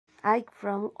Hike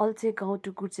from Alchhe Gown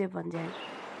to Gurjey Bhangyang.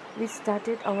 We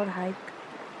started our hike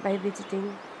by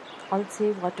visiting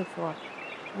Alchhe Waterfall,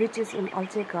 which is in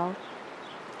Alchhe Gown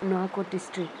Nuwakot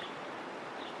district.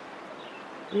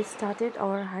 We started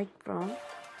our hike from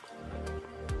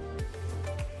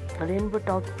Rainbow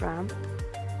Top from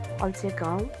Alchhe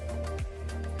Gown.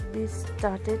 We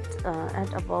started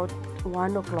at about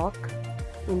 1 o'clock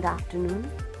in the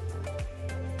afternoon.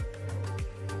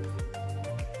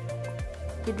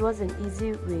 It was an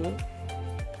easy way,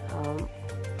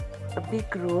 a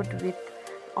big road with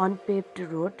unpaved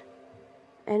road,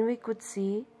 and we could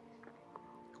see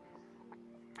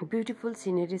beautiful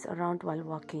sceneries around while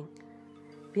walking.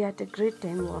 We had a great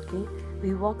time walking.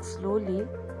 We walked slowly.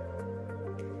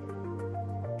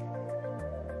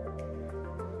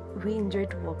 We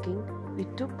enjoyed walking. We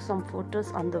took some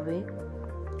photos on the way.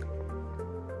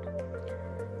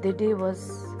 The day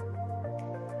was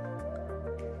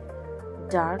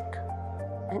dark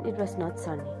and it was not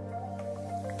sunny,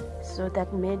 so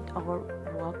that made our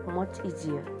walk much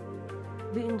easier.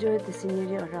 We enjoyed the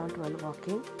scenery around while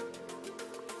walking.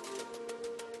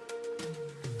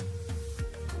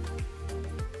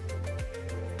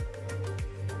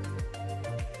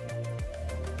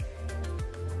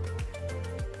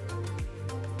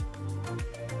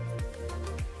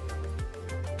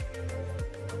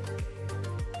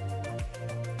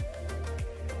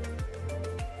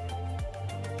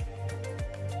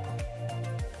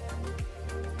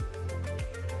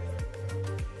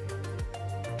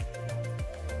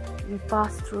 We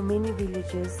passed through many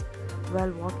villages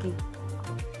while walking.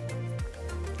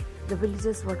 The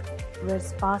villages were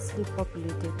sparsely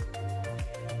populated,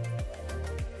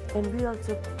 and we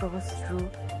also crossed through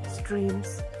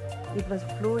streams. It was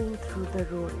flowing through the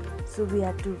road, so we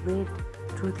had to wade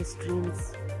through the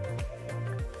streams.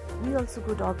 We also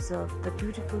could observe the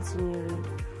beautiful scenery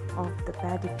of the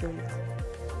paddy fields,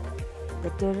 the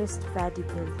terraced paddy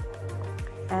field,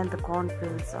 and the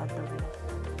cornfields on the way.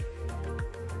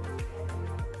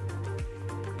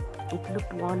 It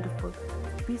looked wonderful.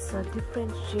 We saw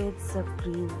different shades of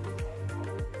green.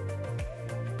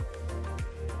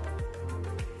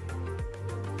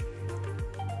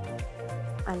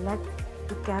 I like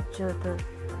to capture the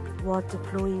water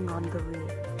flowing on the way.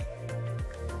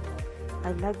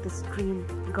 I like the stream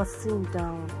gushing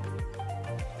down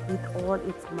with all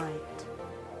its might.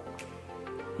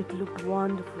 It looked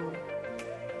wonderful.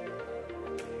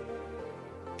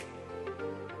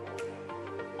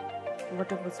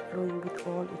 Water was flowing with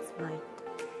all its might,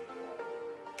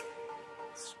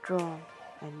 strong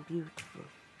and beautiful.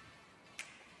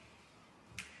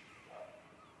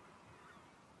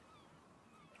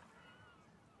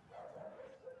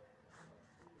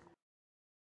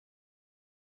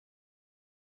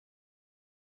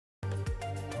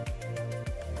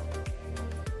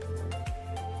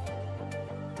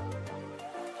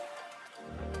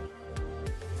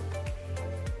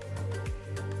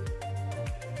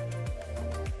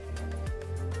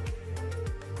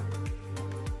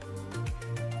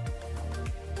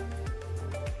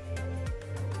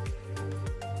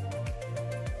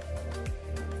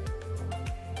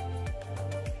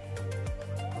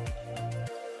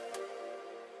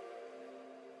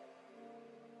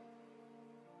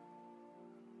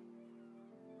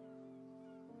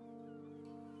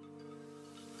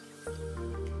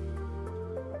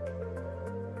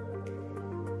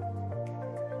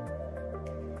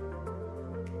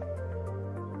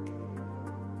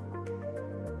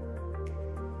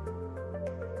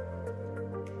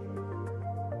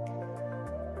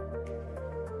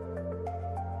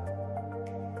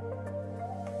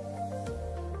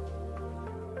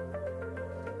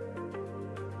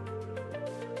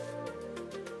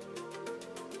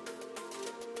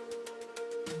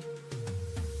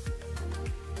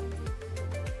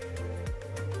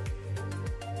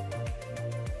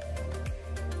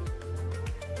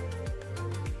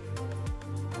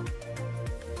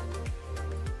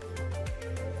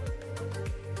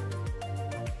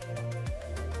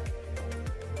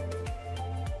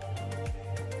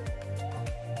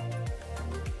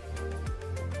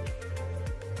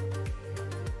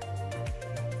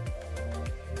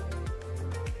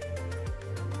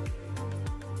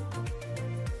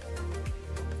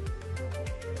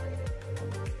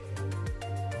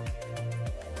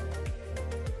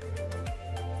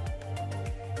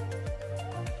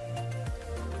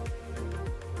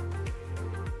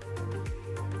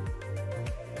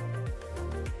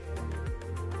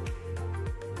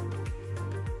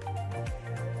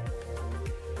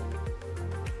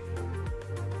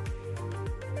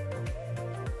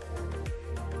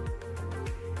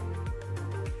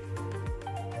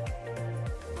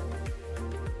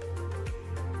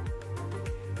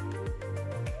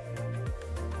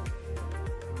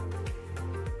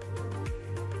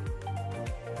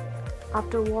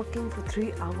 After walking for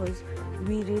 3 hours,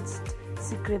 we reached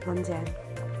Gurjey Bhangyang.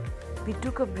 We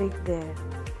took a break there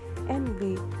and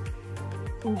we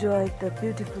enjoyed the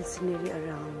beautiful scenery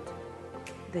around.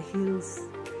 The hills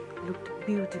looked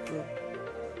beautiful.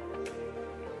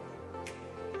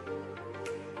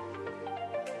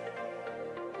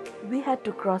 We had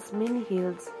to cross many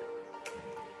hills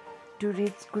to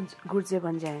reach Gurjey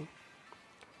Bhangyang,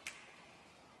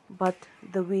 but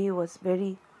the way was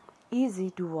very easy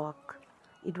to walk.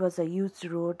 It was a huge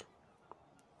road,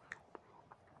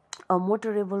 a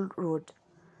motorable road,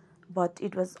 but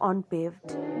it was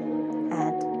unpaved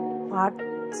and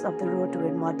parts of the road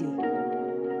were muddy.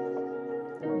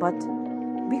 But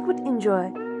we could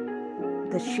enjoy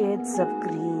the shades of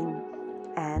green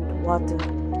and water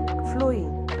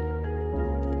flowing.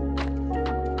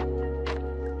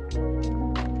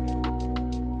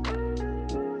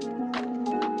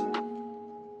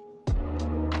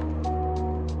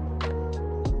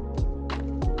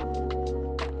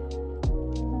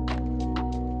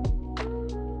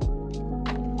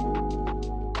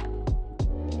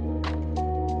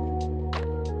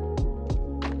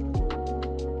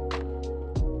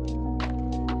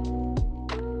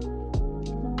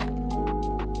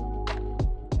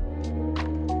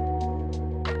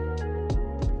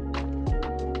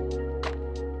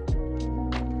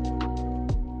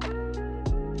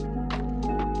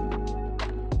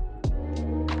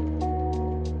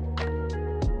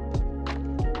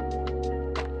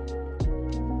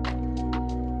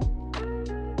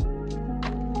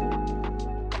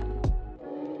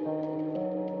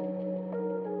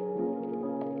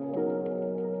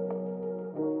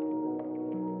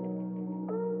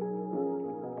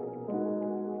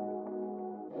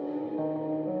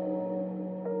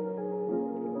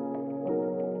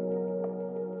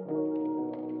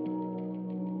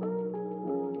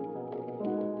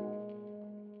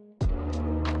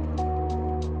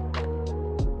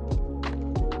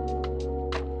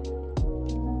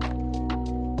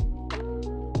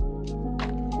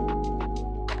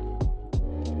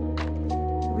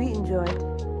 We enjoyed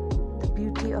the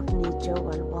beauty of nature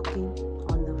while walking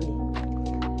on the way.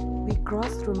 We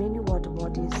crossed through many water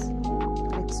bodies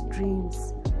like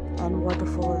streams and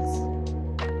waterfalls,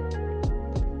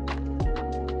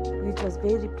 which was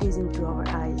very pleasing to our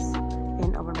eyes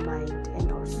and our mind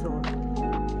and our soul.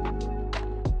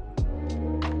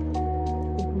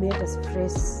 It made us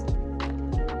fresh.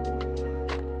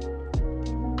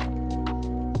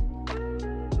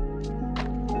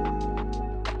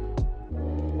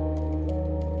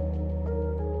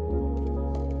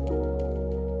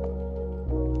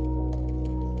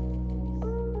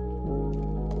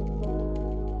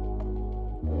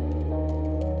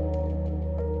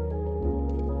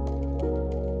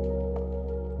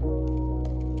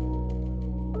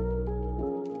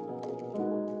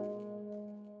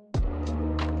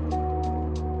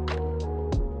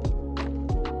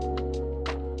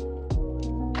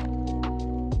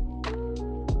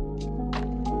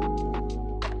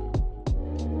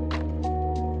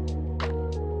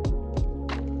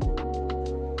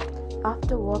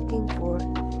 After walking for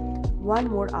 1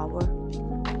 more hour,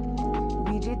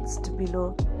 we reached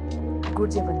below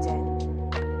Gurjey Bhangyang.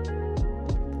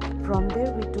 From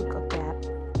there we took a cab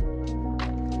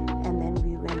and then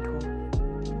we went home.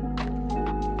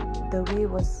 The way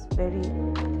was very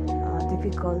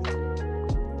difficult.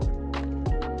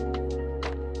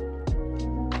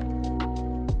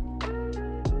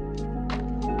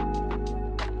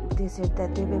 They said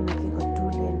that they were making a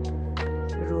 2-lane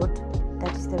road.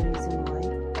 That is the reason why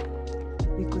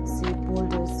we could see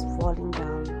boulders falling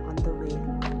down on the way.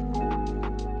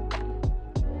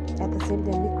 At the same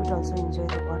time, we could also enjoy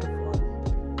the waterfall,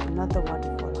 another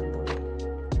waterfall on the way.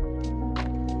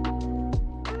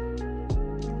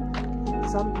 In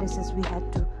some places we had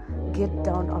to get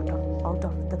down out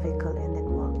of the vehicle and then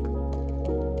walk.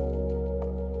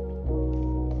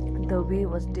 The way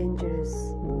was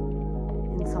dangerous.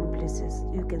 In some places,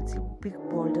 you can see big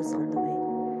boulders on the way.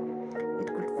 It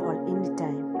could fall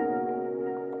anytime.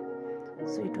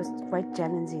 So it was quite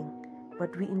challenging,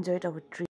 but we enjoyed our trip.